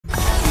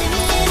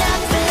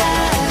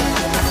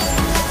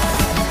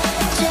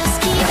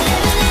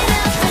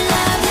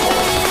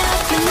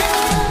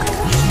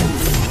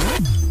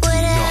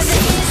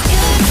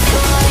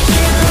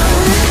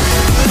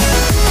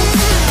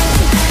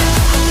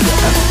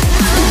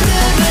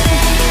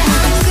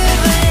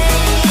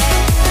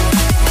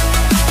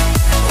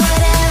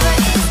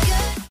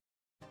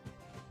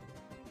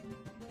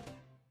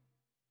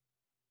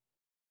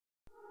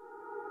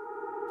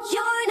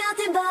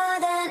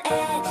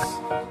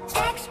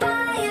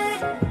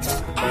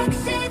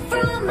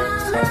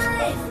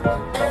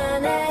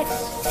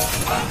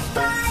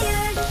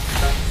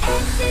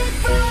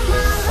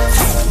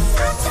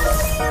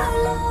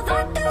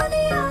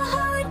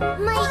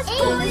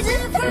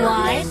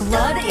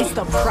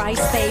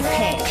price they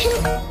pay.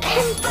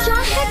 Can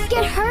Jawhead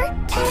get hurt?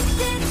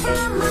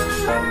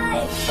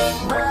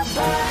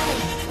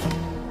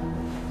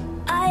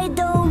 I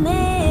don't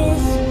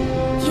miss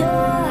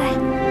your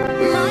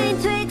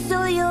mind tricks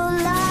or your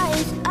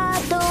lies.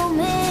 I don't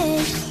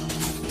miss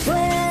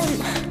when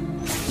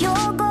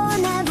you're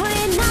gone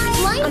every night.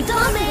 Blind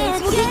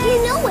confidence will get you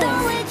nowhere.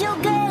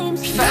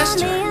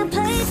 Faster,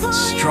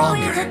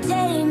 stronger.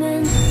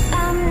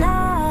 I'm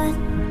not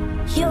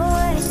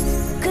yours,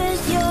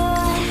 'cause you're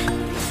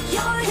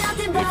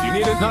nothing but If you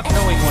need it, not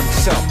knowing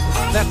oneself,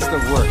 that's the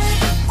worst.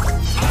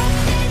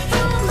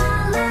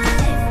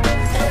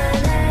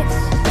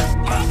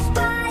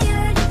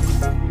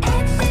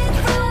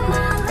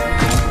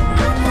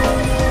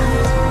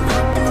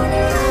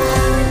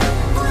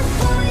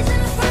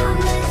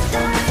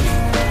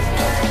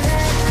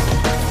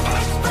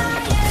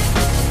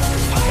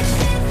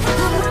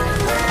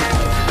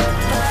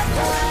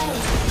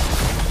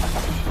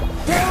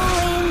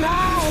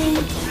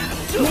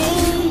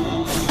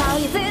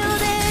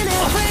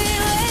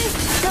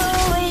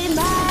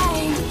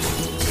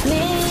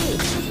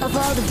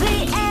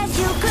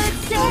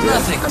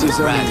 Nothing to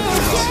brag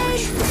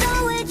about.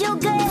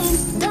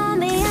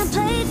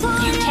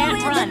 You can't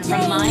run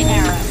from my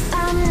arrow.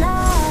 I'm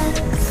not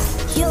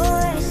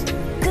yours,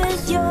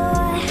 'cause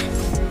you're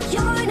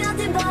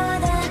nothing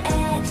but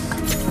an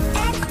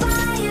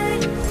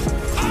expired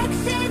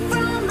exit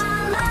from my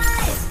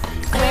life.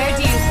 Where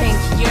do you think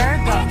you're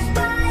going?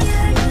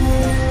 Expired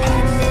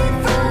exit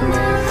from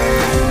my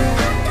life.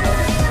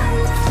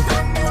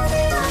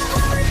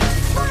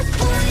 Was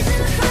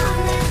poison from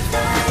the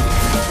start.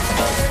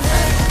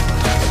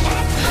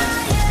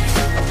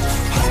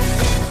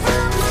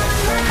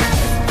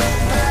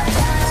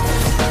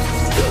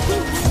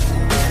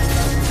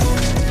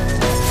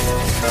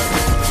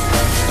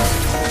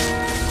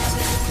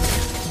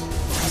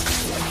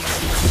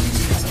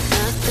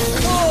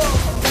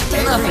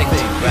 Nothing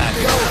to brag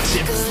about.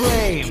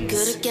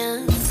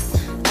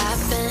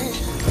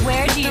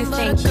 Where do you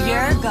think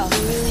you're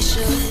going? Really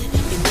should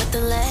be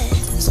nothing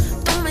less.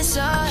 By my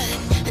side,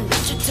 and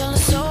don't you tell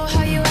us so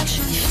how you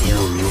actually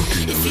feel.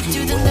 If you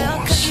do, then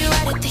they'll cut you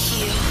right at the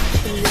heel,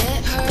 and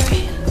it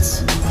hurts.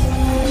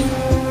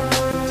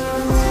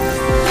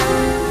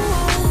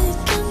 I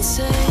can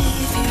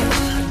save you.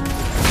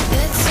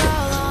 It's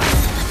all on.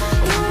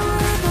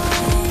 What am I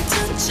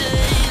to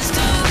change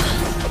to?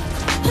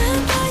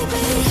 And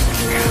baby,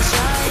 you will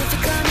try if you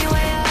come your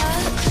way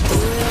up. Do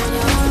it on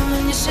your own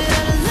when you shit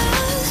out of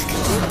luck.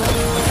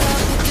 Nobody will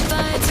help if you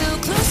fly too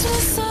close to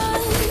the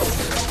sun.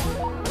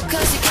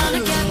 'Cause you're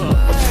gonna get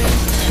burned.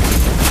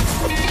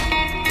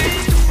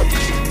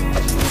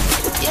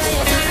 Yeah,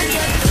 you're gonna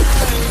get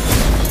burned.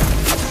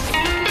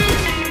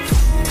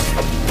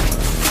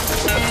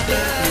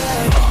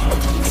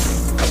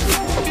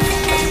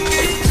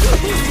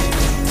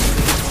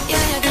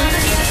 Yeah, you're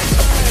gonna get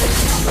burned.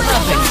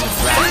 Nothing to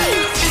brag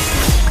about.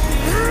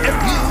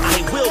 I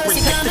will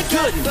protect the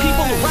good and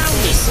people around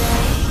me.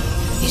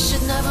 You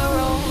should never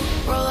roll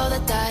all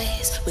the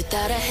dice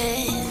without a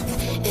hand.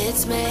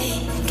 It's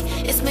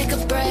make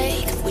or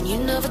break when you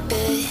never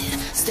did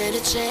stand a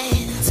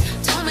chance.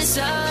 Tell me,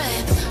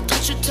 side,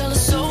 don't you tell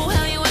us so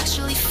how you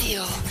actually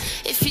feel.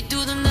 If you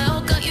do, then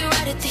they'll cut you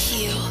right at the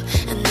heel,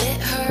 and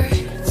it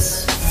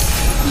hurts.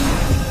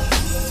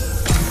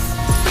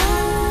 No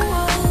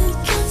one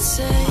can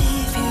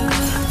save you.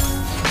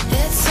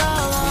 It's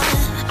all on.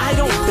 I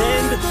don't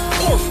bend.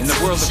 In the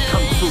world of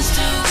Kung Fu,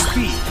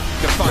 speed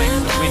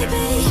defines the winner.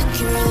 You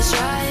can really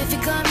try if you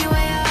come your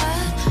way up.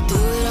 Do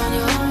it on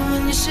your own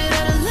when you shit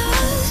out of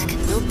luck.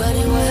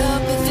 Nobody will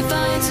help if you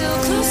fly too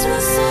close to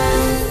the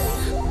sun.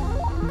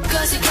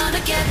 'Cause you're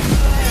gonna get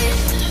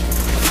burned.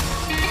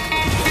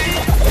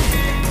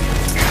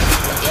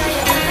 Yeah,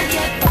 you're gonna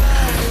get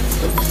burned.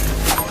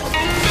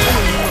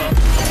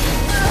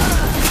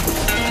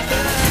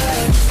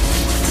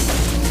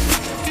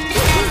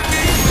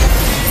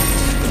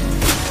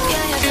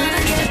 Yeah, you're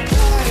gonna get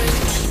burned.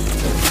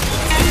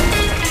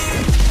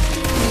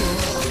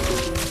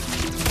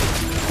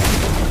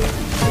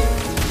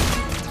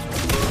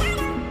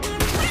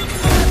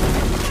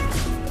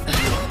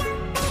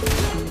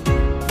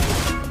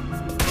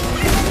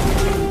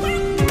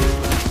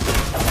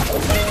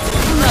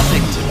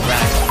 Nothing to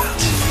brag about.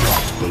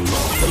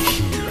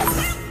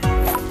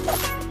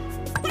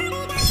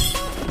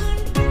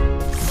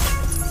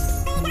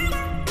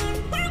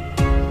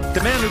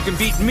 The man who can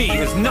beat me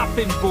has not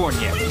been born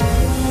yet.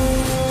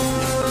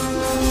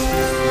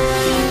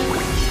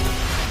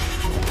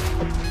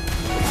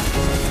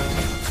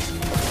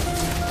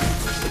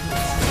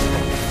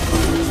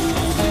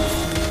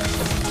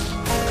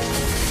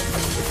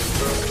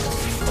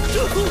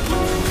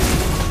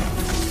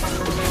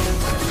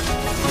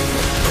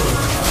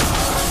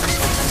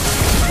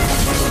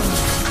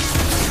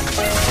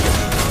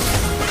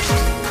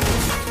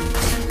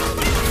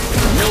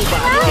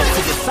 Nobody gets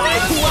to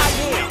decide who I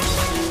am.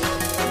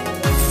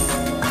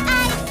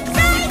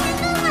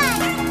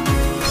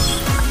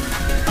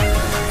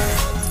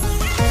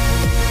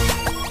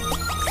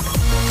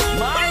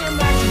 My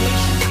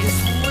imagination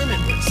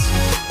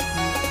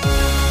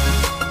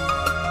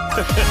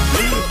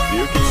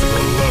You can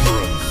see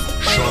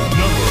Labyrinth shall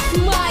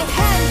never. My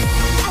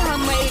hands are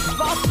made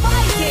for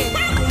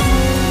fighting.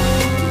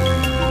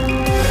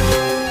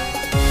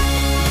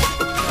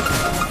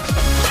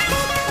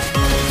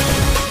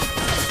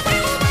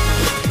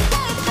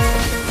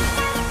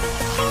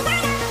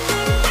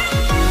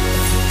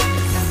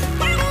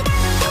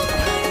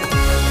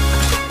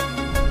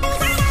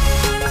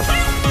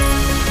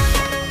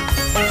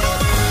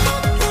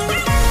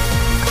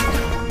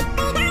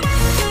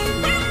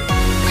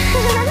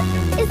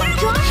 Is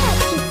Straw Hat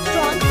too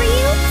strong for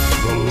you?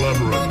 The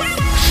labyrinth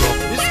shall.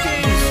 this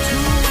game is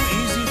too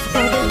easy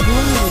for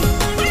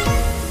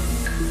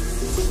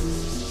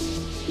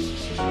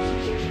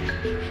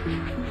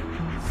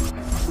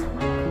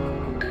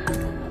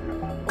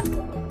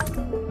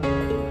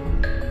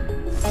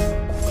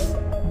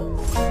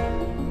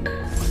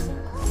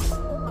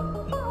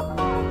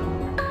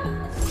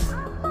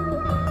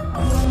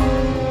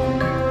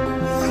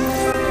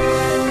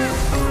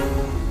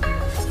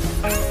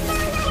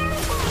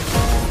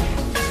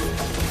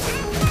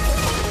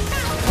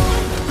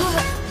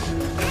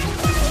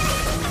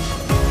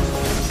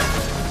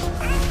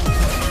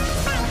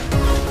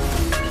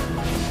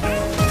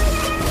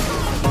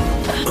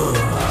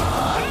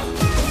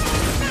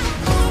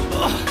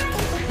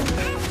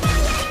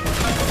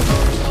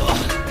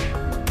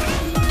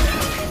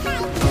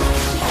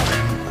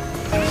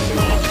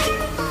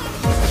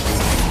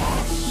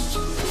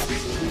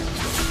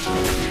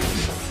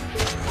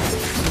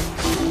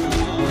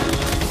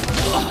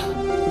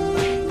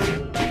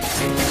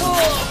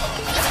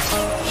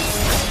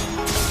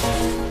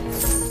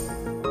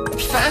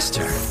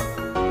Faster.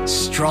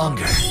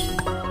 Stronger.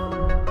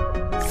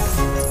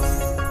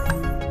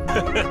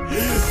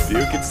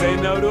 You can say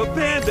no to a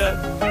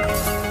panda.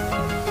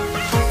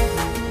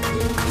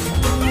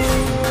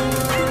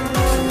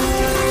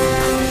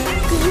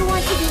 Do you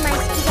want to be my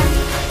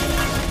student?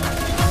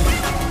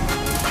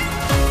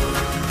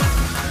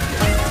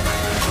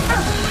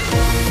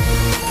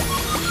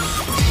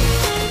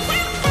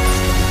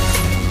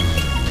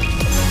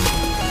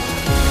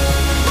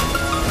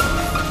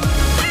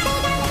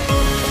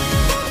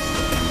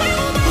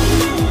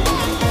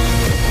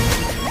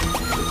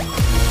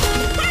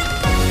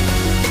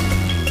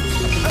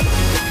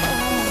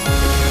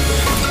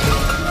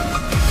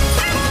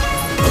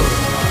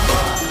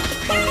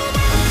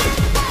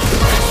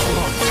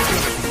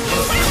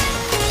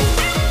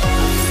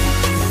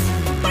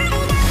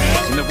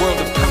 In the world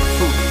of Kung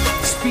Fu,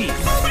 speed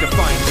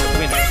defines the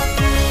winner.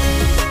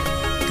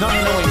 Not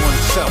knowing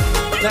oneself,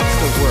 that's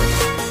the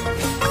worst.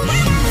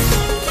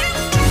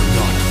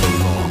 Not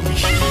belong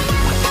here.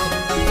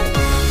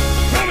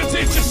 Let me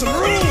teach you some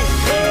rules,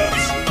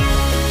 kids!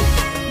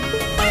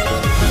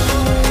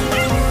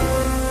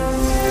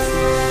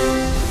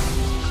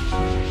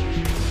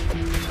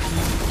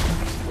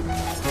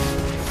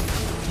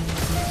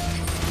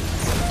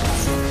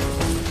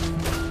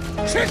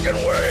 Chicken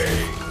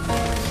wing!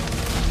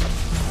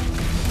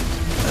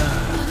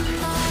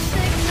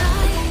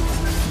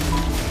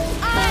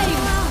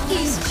 I'm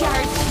in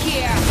charge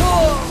here.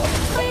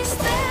 We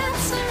stand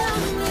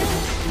surrounded.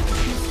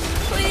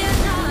 We are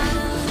not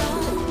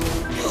alone.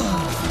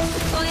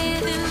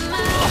 Within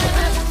my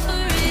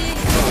referee.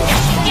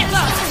 Get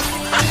up.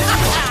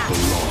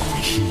 Belong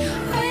here.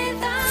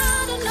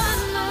 Without a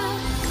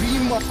number.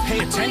 You must pay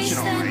attention,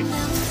 We alright? stand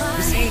and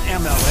This fight. ain't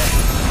MLA.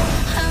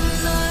 I'm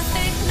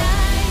Norfolk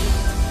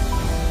night.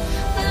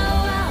 The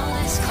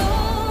world is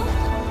cold.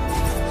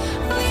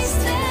 We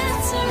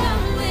stand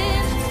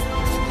surrounded.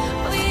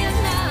 We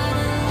are not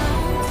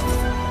alone.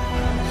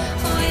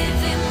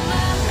 Within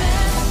my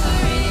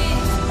referee,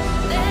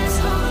 there's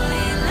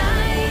holy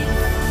light.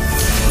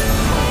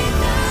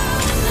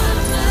 Without a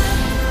number,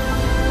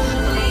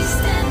 we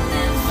stand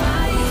and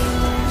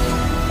fight.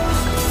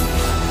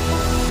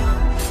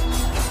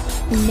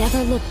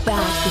 Never look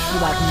back if you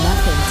have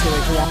nothing to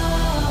regret.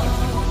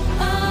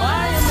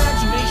 My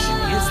imagination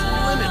is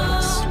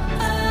limitless.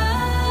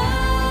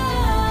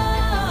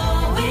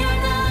 We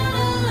are not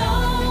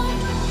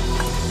alone.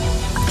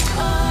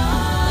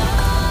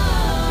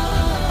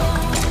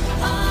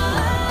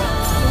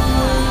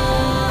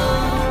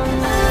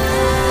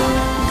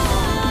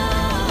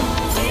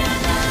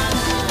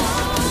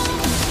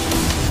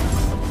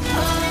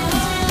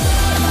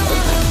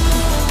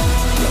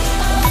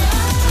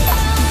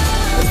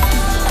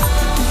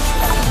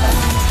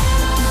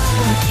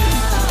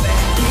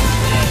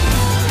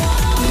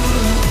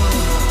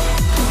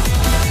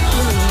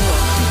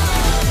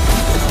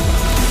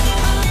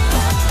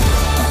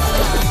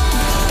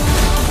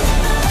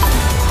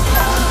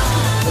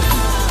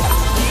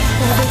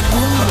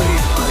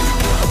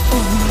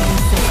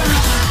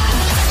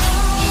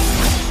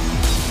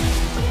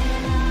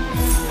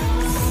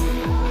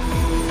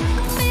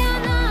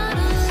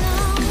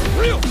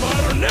 Real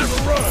fighter never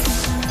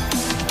runs.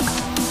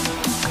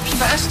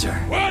 Faster.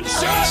 One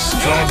shot.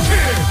 Strong.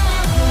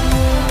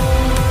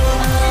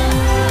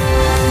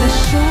 The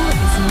shore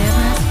is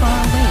never as far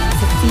away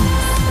as it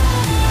seems.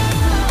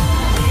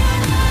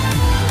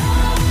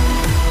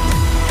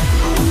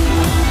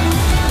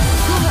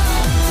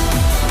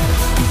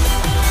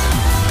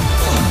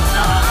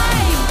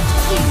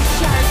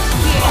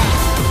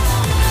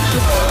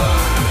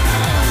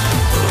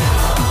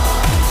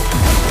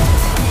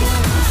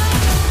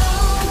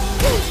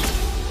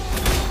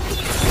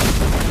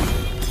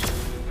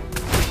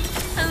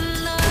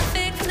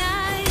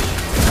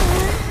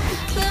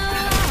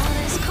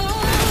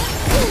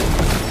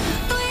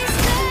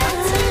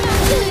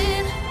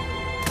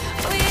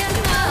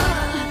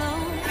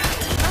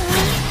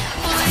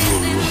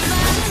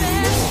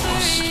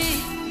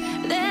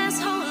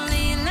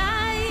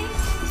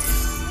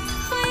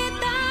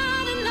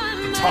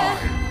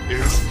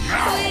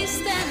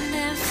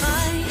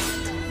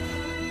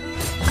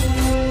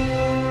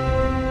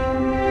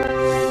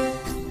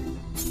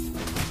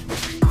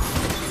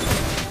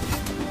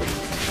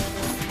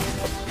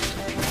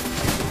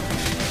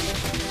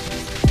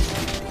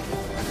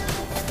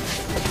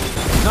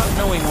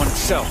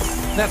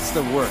 oneself. That's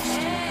the worst.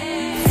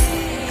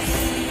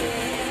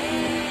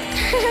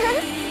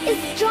 Is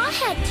Straw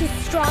Hat too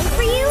strong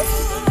for you?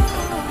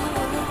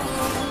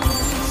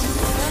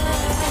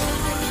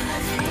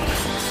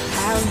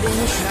 I've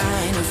been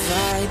trying to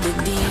fight the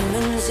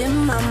demons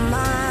in my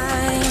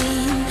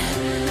mind.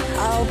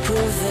 I'll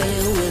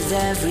prevail with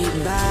every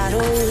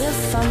battle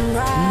if I'm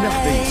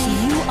right.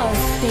 You are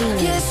failing.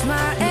 Guess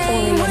my the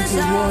aim was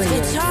Oriental off, the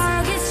warriors.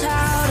 target's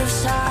out of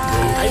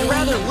sight. I'd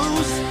rather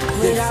lose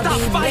Would than I stop be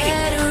fighting.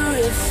 better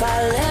if I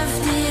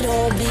left it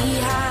all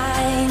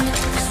behind?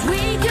 'Cause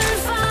we could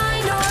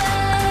find a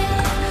way.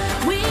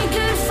 We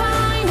could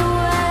find a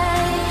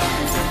way.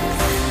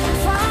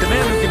 The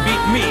man who can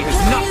beat me has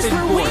not been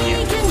born yet.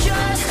 You can try,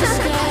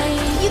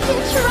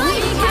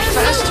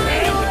 Faster.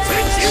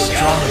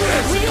 Stronger.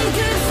 We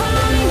could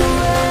find a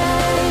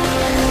way.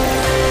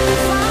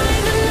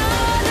 Find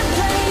another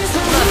place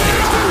where we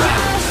can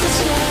just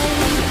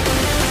escape.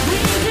 We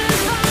could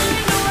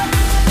find a way.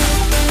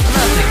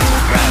 Nothing to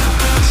grab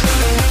at.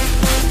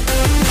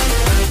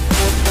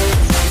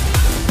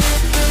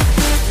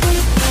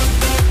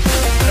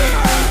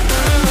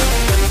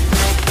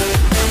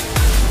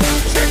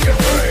 Take it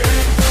away.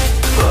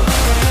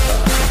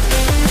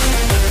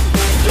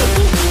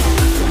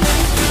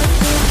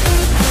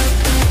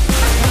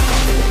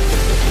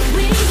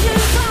 We can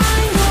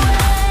find a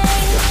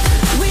way.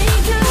 We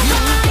can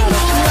find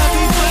a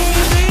way.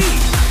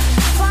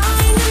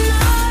 Find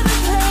another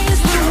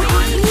place where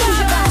we can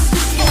just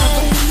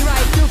escape.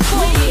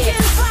 We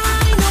can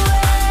find a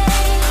way.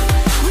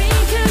 We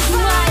can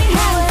find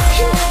a way.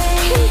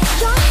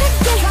 Straw Hat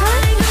get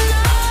hurt? Find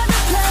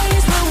another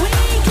place where we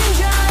can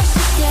just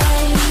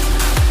escape.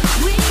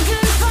 We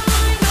can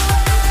find a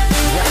way.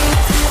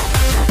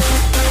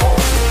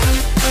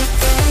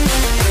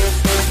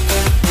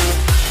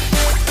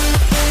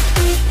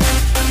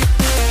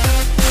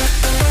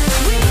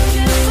 We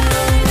can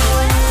find a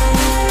way.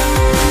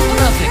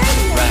 Nothing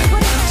to brag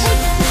What it about.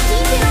 takes to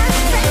deepen our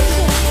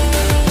friendship.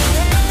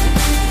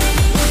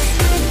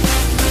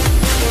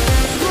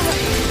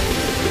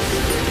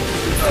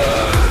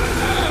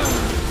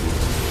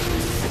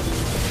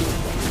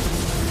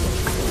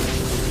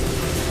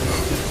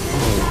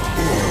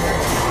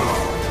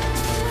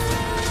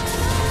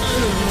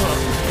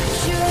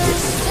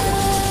 Just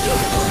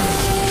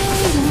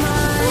take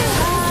my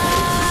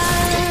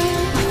hand.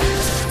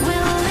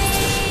 We'll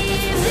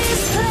leave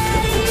this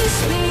place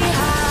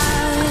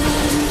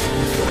behind.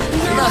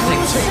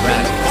 Nothing to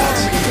brag about.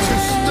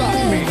 Stop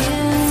me.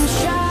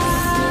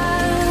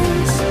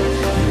 Chance.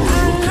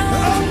 I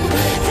know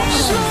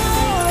there's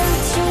more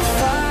to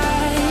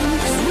find.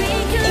 'Cause we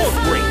can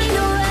find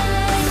a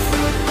way.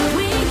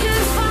 We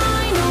can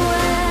find a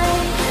way.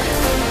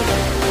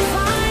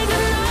 Find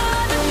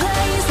another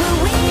place where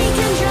we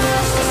can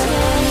just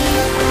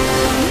escape.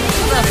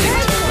 Nothing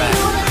to brag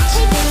What it about.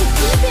 takes to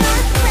deepen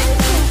our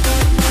friendship.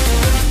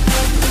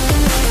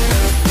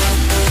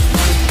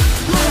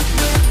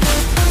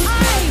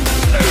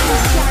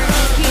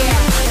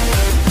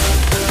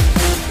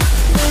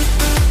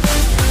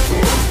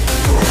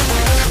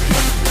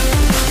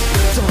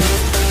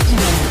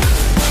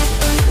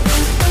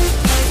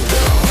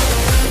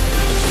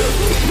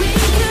 We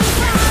can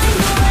find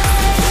a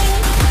way.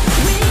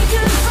 We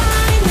can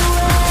find a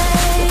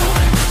way.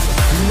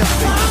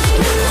 Nothing Find scares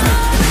me.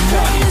 another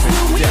Not place even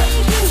where we death.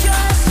 can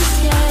just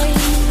escape.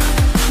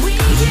 We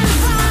can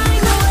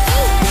find a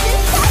way.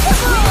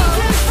 We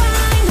can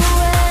find a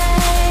way.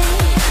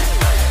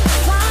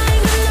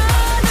 Find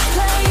another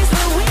place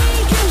where we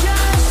can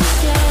just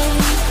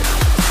escape.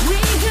 We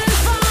can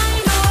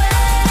find a way.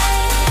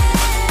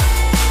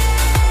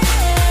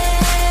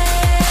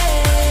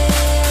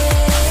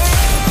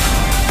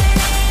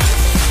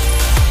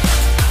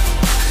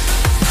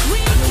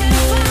 We can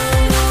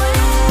find a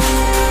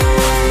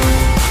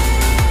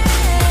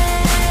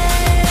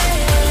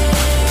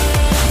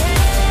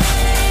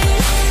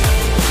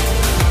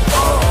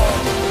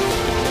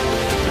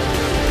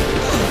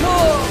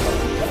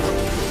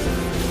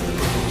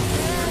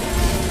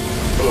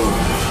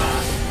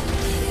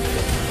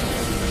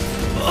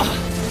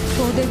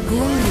For the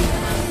glory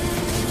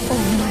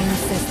of my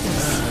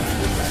ancestors.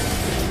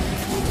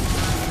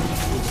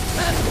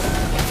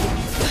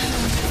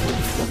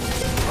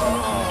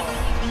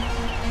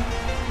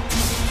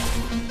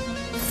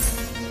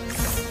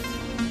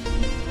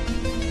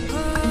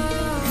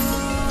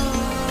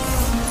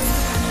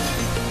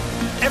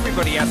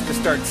 Everybody has to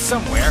start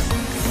somewhere.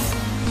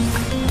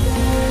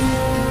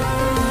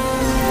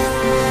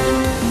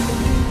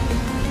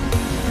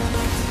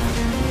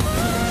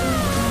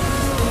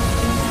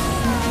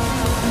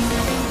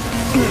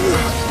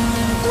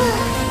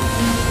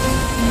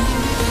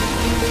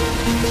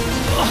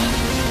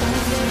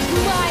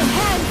 My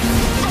hands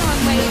are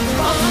made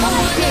of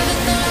fire.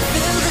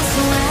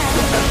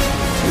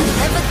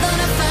 Never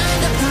gonna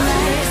find a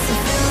place that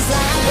feels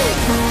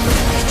like home.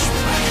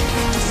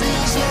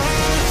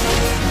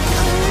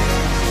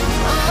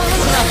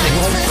 Nothing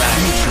to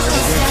brag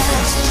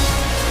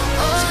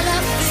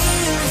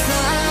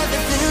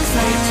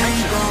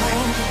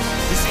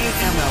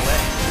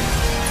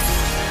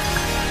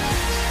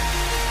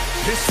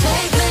This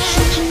Take me.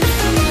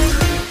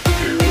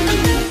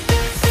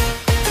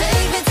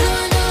 Take me to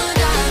a new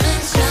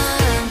dimension.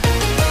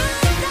 Take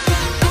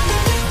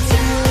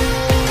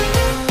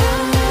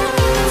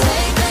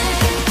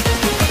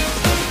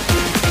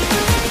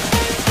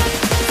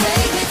me.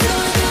 Take me to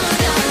a new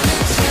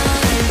dimension.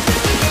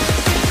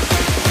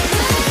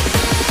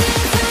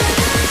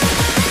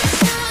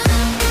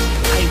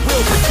 I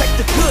will protect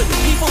the good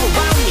people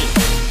around me.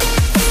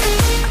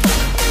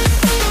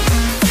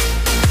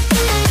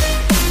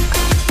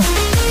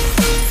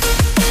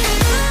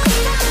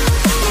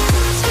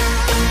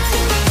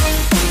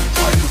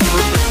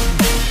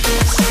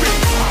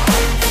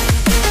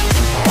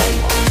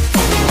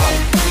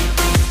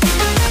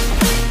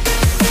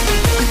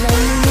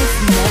 Loneliness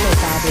never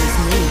bothers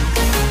me.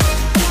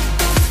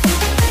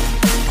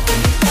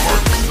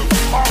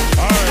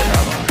 I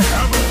have a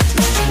hammer to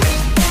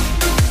swing.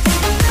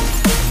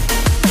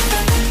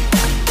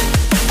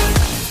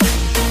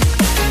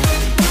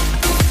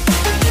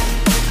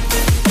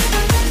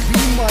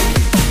 be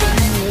mighty,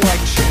 be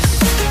righteous.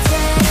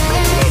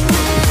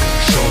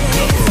 Shall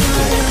never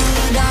fall.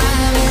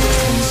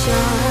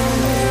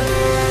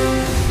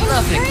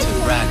 Nothing to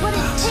brag What it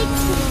about.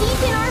 takes to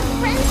deepen our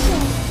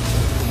friendship.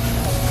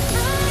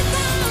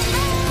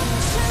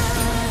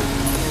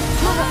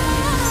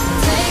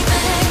 Take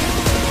me.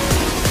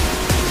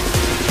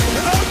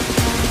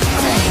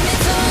 Take me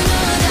to a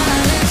new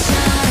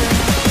dimension.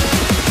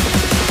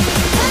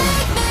 Take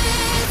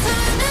me to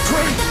a new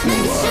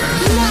dimension.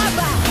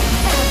 MABAR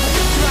has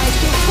the right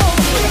to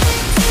hold it.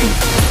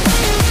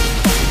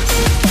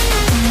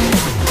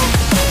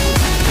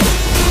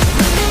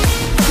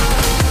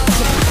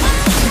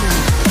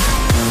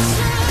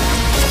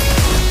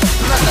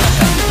 I'm not gonna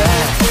have you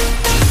back.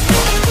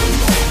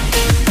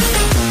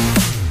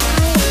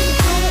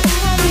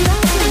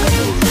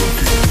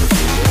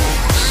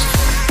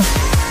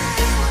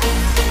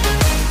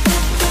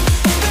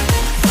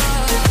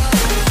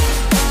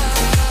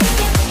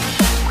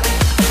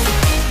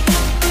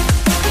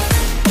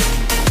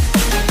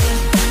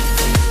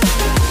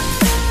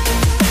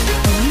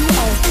 You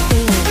are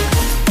failing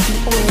the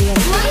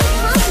Orient. My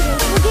confidence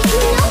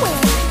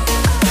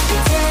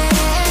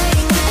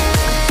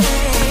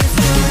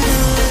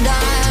will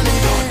get you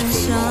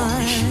nowhere.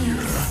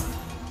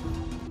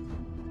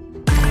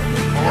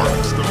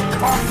 Arts the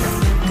coffin.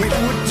 It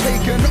would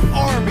take an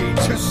army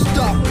to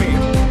stop me.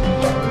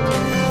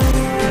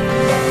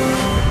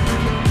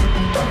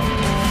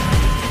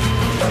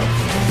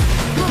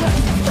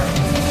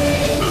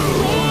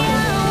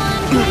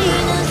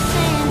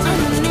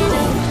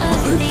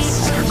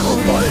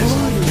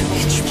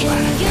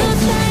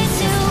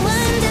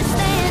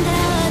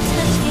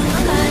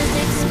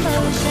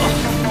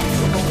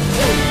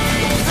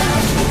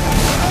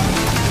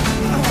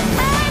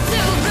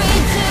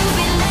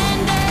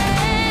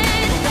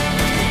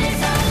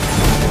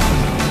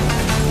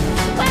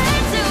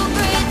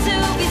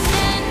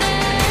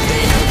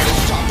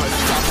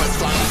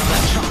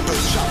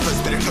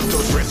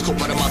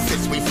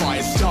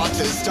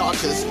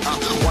 Starters,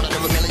 one out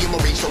of a million will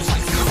reach those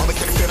heights. Always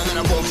get a feeling that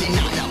I won't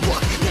deny that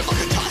work. Never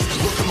could toss.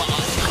 Look in my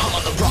eyes, I'm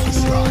on the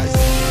rise.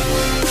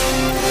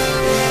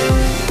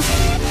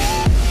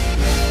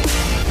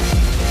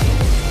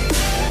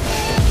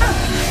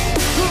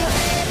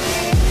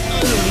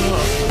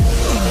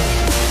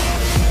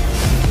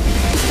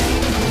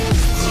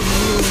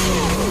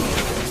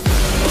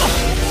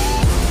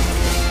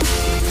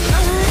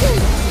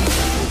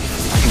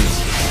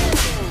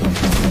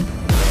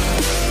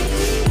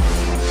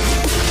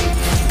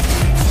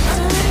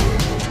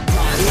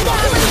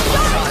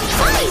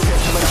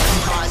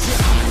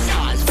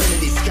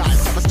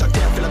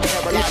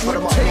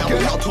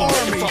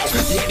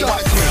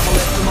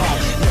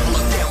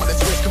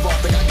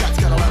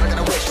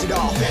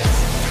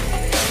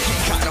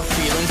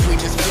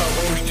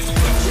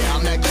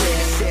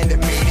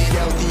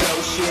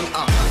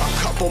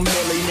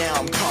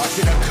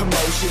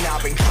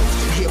 I've been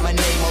coasting, hear my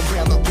name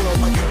around the world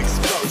like an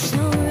explosion.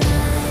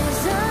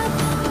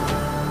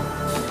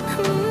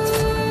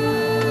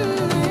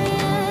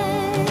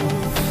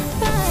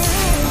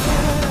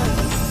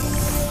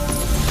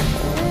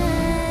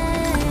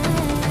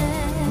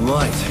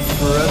 Light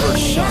forever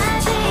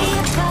shines.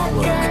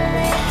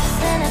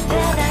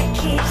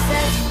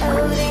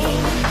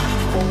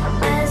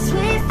 As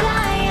we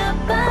fly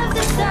above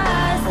the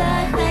stars, the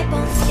hype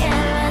won't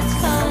scare us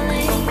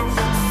falling.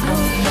 So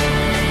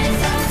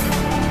rise up.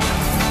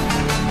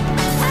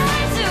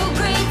 I'm too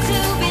great to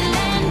be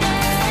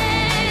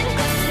landed.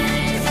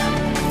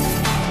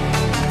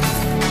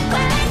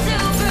 I'm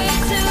too great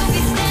to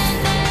be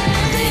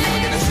standing. They never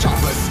gonna stop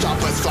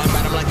us, fly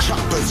by them like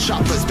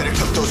choppers. Better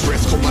took those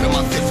risks, hold one of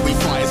my fists, we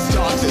fire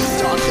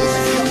starters.